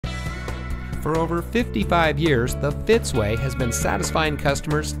For over 55 years, the Fitzway has been satisfying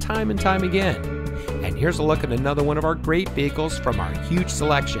customers time and time again. And here's a look at another one of our great vehicles from our huge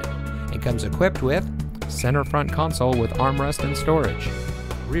selection. It comes equipped with center front console with armrest and storage,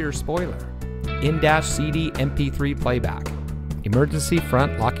 rear spoiler, in-dash CD MP3 playback, emergency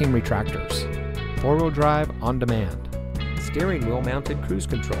front locking retractors, four-wheel drive on demand, steering wheel mounted cruise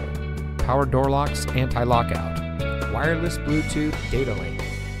control, power door locks anti-lockout, wireless Bluetooth data link,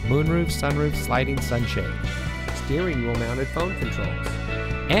 moonroof, sunroof, sliding sunshade, steering wheel mounted phone controls,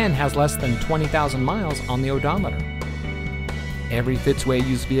 and has less than 20,000 miles on the odometer. Every Fitzway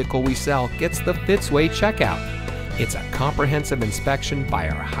used vehicle we sell gets the Fitzway checkout. It's a comprehensive inspection by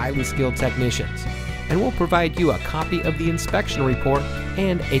our highly skilled technicians, and we'll provide you a copy of the inspection report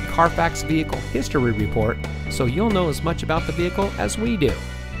and a Carfax vehicle history report so you'll know as much about the vehicle as we do.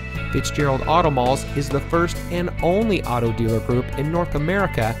 Fitzgerald Auto Malls is the first and only auto dealer group in North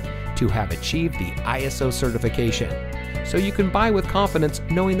America to have achieved the ISO certification, so you can buy with confidence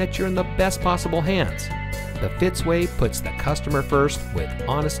knowing that you're in the best possible hands. The Fitzway puts the customer first with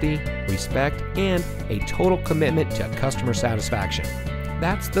honesty, respect, and a total commitment to customer satisfaction.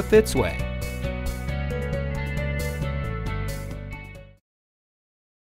 That's the Fitzway.